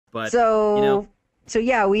But So, you know, so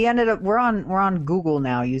yeah, we ended up we're on Google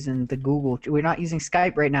now using the Google. We're not using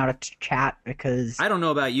Skype right now to chat because I don't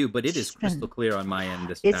know about you, but it is it's been crystal clear on my end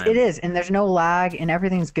this it time. is, and there's no lag and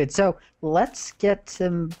everything's good. So let's get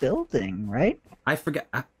some building, right? I forgot.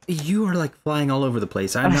 You are like flying all over the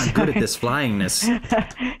place. I'm not good at this flyingness.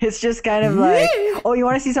 It's just kind of like, oh, you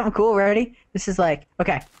want to see something cool? Ready? This is like,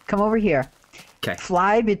 okay, come over here. Okay.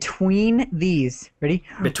 Fly between these. Ready?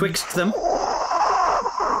 Betwixt them.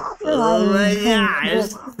 Oh my gosh!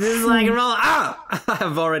 This is like a roll. Ah!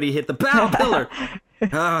 I've already hit the bow pillar.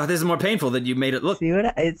 Ah, this is more painful than you made it look. See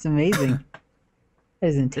what? It's amazing. It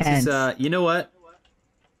is intense. This is, you know what?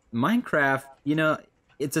 Minecraft, you know,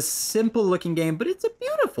 it's a simple looking game, but it's a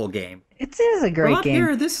beautiful game. It is a great up game.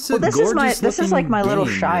 Here, this is a this is like my little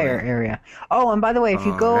game, Shire really. area. Oh, and by the way, if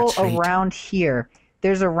you go that's right. around here,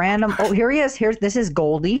 there's a random. Oh, here he is. This is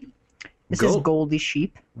Goldie. This is Goldie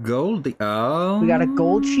sheep. Goldie. Oh. We got a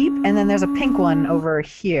gold sheep, and then there's a pink one over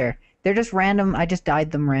here. They're just random. I just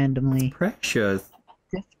dyed them randomly. Precious.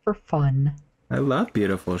 Just for fun. I love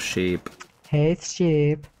beautiful sheep. Hey,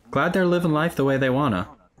 sheep. Glad they're living life the way they wanna.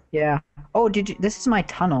 Yeah. Oh, did you? This is my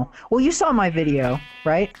tunnel. Well, you saw my video,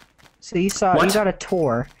 right? So you saw. What? You got a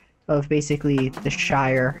tour of basically the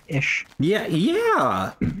Shire-ish. Yeah,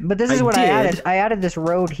 yeah. But this is what I added. I added this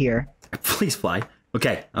road here. Please fly.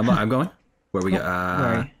 Okay, I'm going. Where we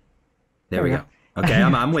go? There we go. go. Okay,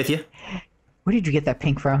 I'm with you. Where did you get that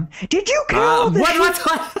pink from? Did you kill the sheep?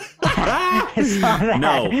 I saw that.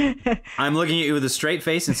 No. I'm looking at you with a straight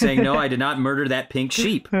face and saying, no, I did not murder that pink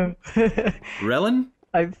sheep. Relin?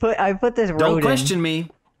 I put this road Don't question me.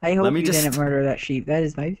 I hope Let me you didn't murder that sheep. That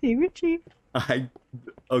is my favorite sheep.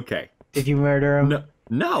 Okay. Did you murder him?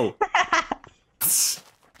 No.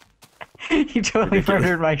 You totally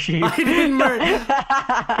murdered my sheep. I didn't murder.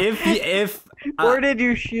 Or did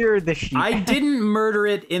you shear the sheep? I didn't murder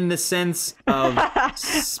it in the sense of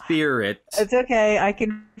spirit. It's okay. I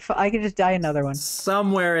can just die another one.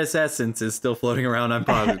 Somewhere its essence is still floating around. I'm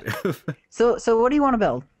positive. So what do you want to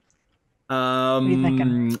build? What are you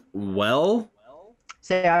thinking? Well.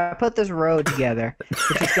 Say I put this road together,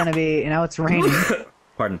 which is gonna be. Now it's raining.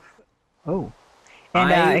 Pardon. Oh.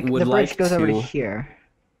 And the bridge like goes over to here.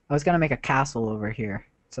 I was gonna make a castle over here,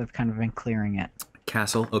 so I've kind of been clearing it.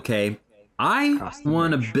 Castle. Okay. I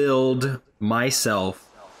want to build myself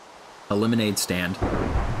a lemonade stand.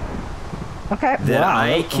 Okay. That wow,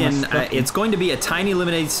 I can. It's going to be a tiny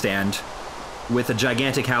lemonade stand with a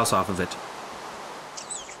gigantic house off of it.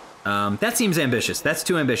 That seems ambitious. That's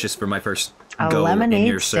too ambitious for my first go in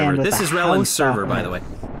your server. This is Relin'S server, by the way.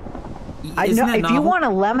 I know. If you want a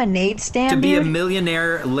lemonade stand, to be a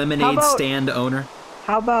millionaire lemonade stand owner.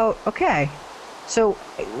 How about so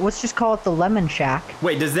let's just call it the Lemon Shack.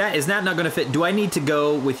 Wait, is that not going to fit? Do I need to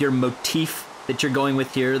go with your motif that you're going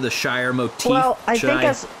with here, the Shire motif? Well, I think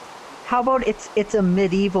that's. How about it's a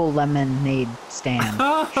medieval lemonade stand?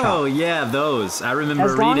 Oh yeah, those. I remember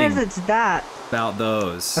reading. As long as it's that. About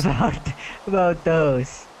those. About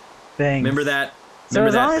those things. Remember that? So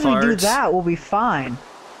as long as we do that, we'll be fine.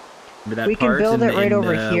 Remember that we can build it right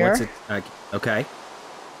over here. Okay.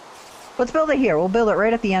 Let's build it here. We'll build it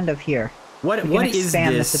right at the end of here. What is this?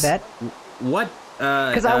 Expand this a bit. What?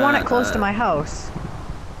 Because I want it close to my house.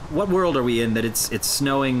 What world are we in that it's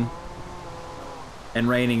snowing and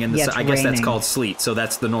raining and I guess that's called sleet. So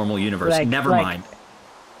that's the normal universe. Never mind.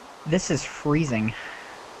 This is freezing.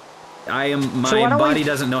 My body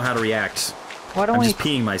doesn't know how to react. I'm just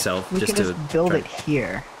peeing myself. We can just build it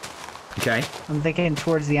here. Okay. I'm thinking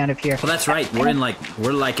towards the end of here. Well, that's right. We're in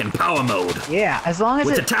power mode. Yeah, as long as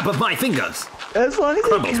with the tap of my fingers. As long as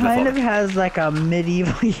it kind of has like a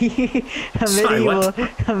medieval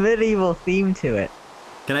theme to it.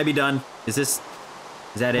 Can I be done? Is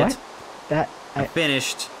that it? I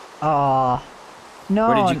finished. Oh. No.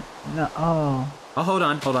 Where did you? No. Oh. Oh, hold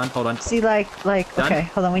on. See, like, done? Okay,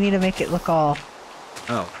 hold on. We need to make it look all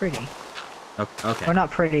pretty. Okay. Or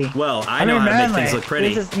not pretty. Well, I know how to make things look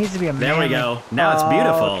pretty. It needs to be a There we go. Now it's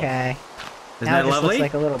beautiful. Okay. Isn't that lovely?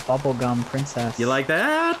 Just looks like a little bubblegum princess. You like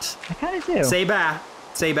that? I kind of do. Say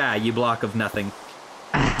bye, you block of nothing.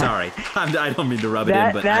 Sorry. I don't mean to rub it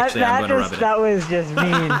in, but actually I'm going to rub it in. That was just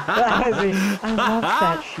mean. That was mean. I love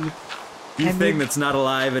that sheep. You thing that's not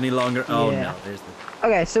alive any longer. Oh, no. There's the...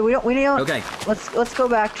 Okay, so we don't. Okay. Let's go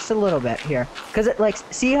back just a little bit here, because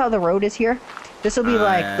see how the road is here. This will be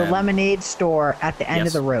like the lemonade store at the end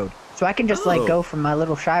of the road, so I can just go from my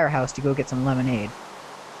little Shire house to go get some lemonade.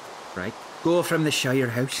 Right. Go from the Shire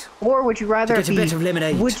house. Or would you rather get a bit of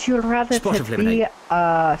lemonade? Would you rather it be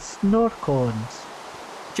snort cones?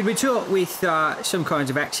 Should we talk with some kinds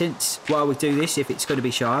of accents while we do this? If it's going to be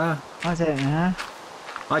Shire. I don't know.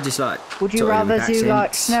 I just like... Would you rather do,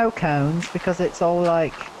 like, snow cones? Because it's all,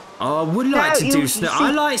 like... I would like to do snow...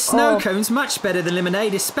 I like snow cones much better than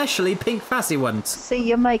lemonade, especially pink fuzzy ones. See,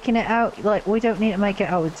 you're making it out... Like, we don't need to make it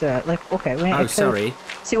out with dirt. Like, okay, we need to... sorry.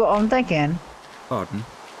 See what I'm thinking? Pardon?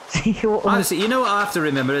 See what Honestly, you know what I have to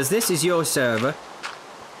remember is this is your server.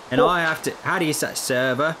 And I have to... How do you say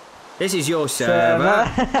server? This is your server.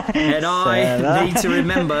 And I need to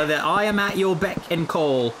remember that I am at your beck and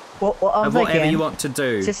call. What I'm of thinking, whatever you want to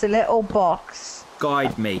do. Just a little box.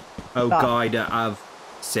 Guide me, guider of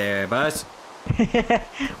servers. I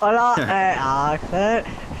like it.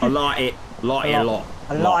 I like it. Like it a lot.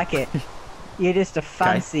 I like it. You're just a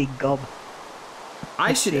fancy gob.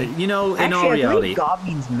 I should, you know, in actually, all reality. Gob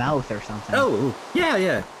means mouth or something. Oh,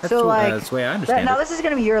 yeah. That's, so, like, that's the way I understand now it. this is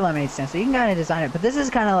going to be your lemonade stand, so you can kind of design it, but this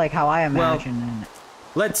is kind of like how I imagine it.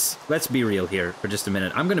 Let's be real here for just a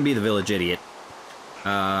minute. I'm going to be the village idiot.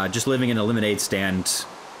 Just living in a lemonade stand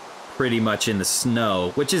pretty much in the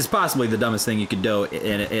snow, which is possibly the dumbest thing you could do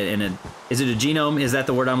in a... Is it a genome? Is that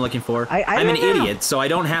the word I'm looking for? I'm an idiot, so I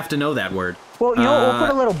don't have to know that word. Well, you know, we'll put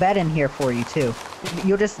a little bed in here for you, too.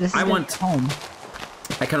 You'll just... This is your home.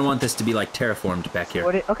 I kind of want this to be, like, terraformed back here.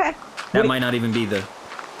 Okay. That might not even be the...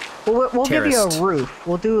 We'll give you a roof.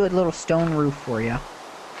 We'll do a little stone roof for you.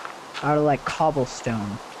 Out of, like,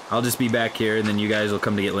 cobblestone. I'll just be back here, and then you guys will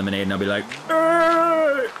come to get lemonade, and I'll be like,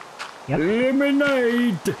 yep.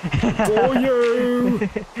 Lemonade for you!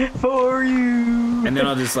 For you! And then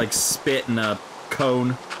I'll just, like, spit in a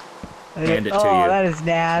cone, hand it to you. Oh, that is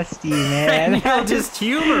nasty, man. And you'll just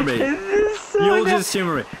humor me. You'll just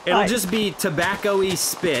humor me. It'll just be tobacco-y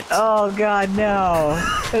spit. Oh, God, no.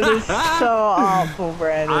 That is so awful,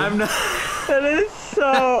 Brandon. I'm not... That is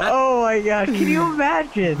so... Oh, my God. Can you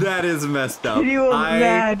imagine? That is messed up. Can you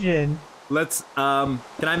imagine? Let's, can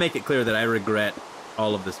I make it clear that I regret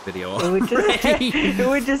all of this video already? It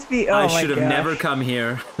would just be... Oh, my God. I should have never come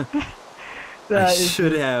here. I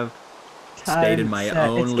should have stayed in my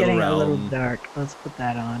own little realm. It's getting a little dark. Let's put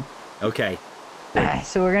that on. Okay.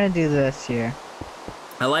 So we're going to do this here.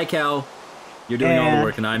 I like how you're doing all the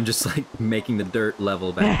work and I'm just like making the dirt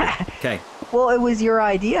level back here. Okay. Well, it was your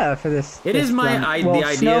idea for this. It is my the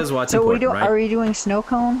idea is what's important, right? Are we doing snow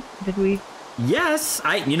cone? Did we? Yes.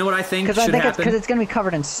 You know what I think should happen? Because it's going to be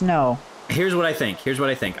covered in snow. Here's what I think.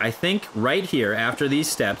 I think right here after these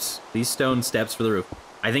steps, these stone steps for the roof,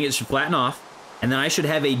 I think it should flatten off, and then I should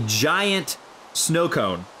have a giant snow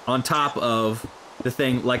cone on top of the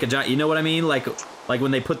thing, like a giant. You know what I mean? Like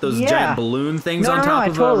when they put those giant balloon things on top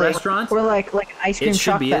of a restaurant. Or like ice cream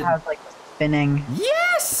truck that has like spinning.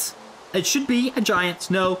 Yes. It should be a giant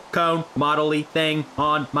snow cone model-y thing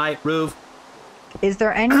on my roof. Is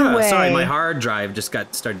there any way... Sorry, my hard drive just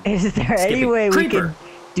got started Is there any way we could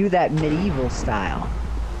do that medieval style?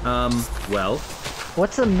 Well...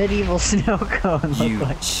 What's a medieval snow cone look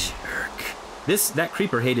like? Jerk. That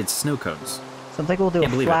creeper hated snow cones. So I think we'll do a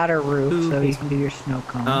flatter roof so you can do your snow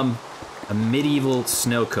cone. A medieval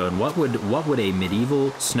snow cone. What would a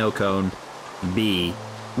medieval snow cone be?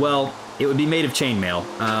 Well... It would be made of chainmail.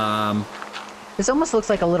 This almost looks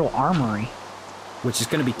like a little armory. Which is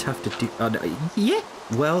going to be tough to do. Yeah,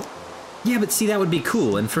 well, yeah, but see, that would be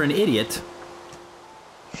cool. And for an idiot,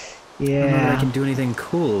 I don't know that I can do anything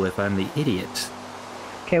cool if I'm the idiot.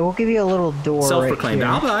 Okay, we'll give you a little door. Self-proclaimed.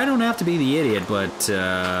 Right I don't have to be the idiot, but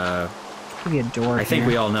give you a door. I think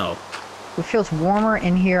we all know. It feels warmer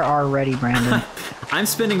in here already, Brandon. I'm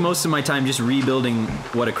spending most of my time just rebuilding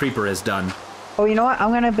what a creeper has done. Oh, you know what?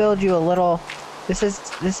 I'm gonna build you a little. This is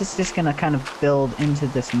just gonna kind of build into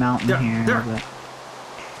this mountain here.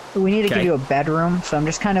 But we need to give you a bedroom, so I'm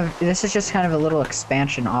just kind of. This is just kind of a little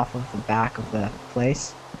expansion off of the back of the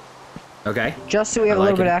place. Okay. Just so we have a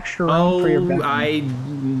little bit extra room for your bedroom. I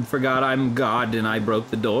forgot I'm God and I broke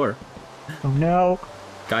the door. Oh no.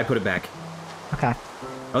 Guy, put it back. Okay.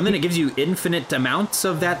 Oh, and then it gives you infinite amounts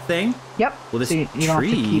of that thing? Yep. Well, this so you don't have to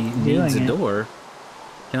keep needs a door.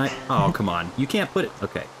 Can I? Oh, come on. You can't put it.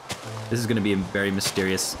 Okay. This is going to be very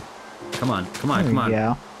mysterious. Come on. Come on. Come on. There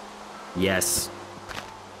we go. Yes.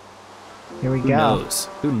 Here we go. Who knows?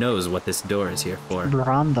 Who knows what this door is here for?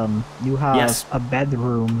 Brandon, you have a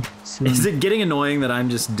bedroom soon. Is it getting annoying that I'm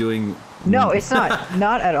just doing... No, it's not.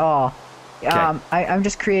 Not at all. Okay. I'm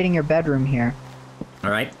just creating your bedroom here. All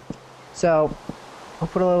right. So, I'll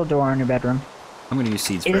put a little door on your bedroom. I'm going to use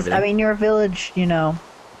seeds for everything. I mean, you're a village, you know,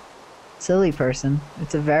 silly person.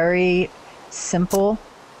 It's a very simple...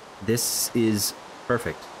 This is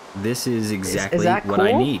perfect. This is exactly is that what cool?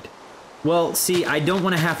 I need. Well, see, I don't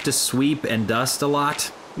want to have to sweep and dust a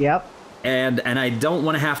lot. Yep. And I don't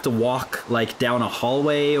want to have to walk, like, down a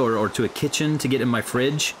hallway or to a kitchen to get in my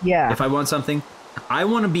fridge. Yeah. If I want something. I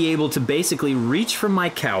want to be able to basically reach from my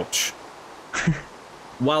couch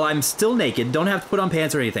while I'm still naked, don't have to put on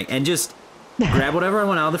pants or anything, and just grab whatever I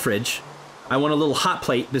want out of the fridge. I want a little hot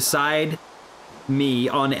plate beside me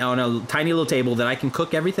on a tiny little table that I can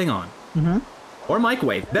cook everything on. Or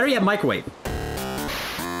microwave. Better yet, microwave.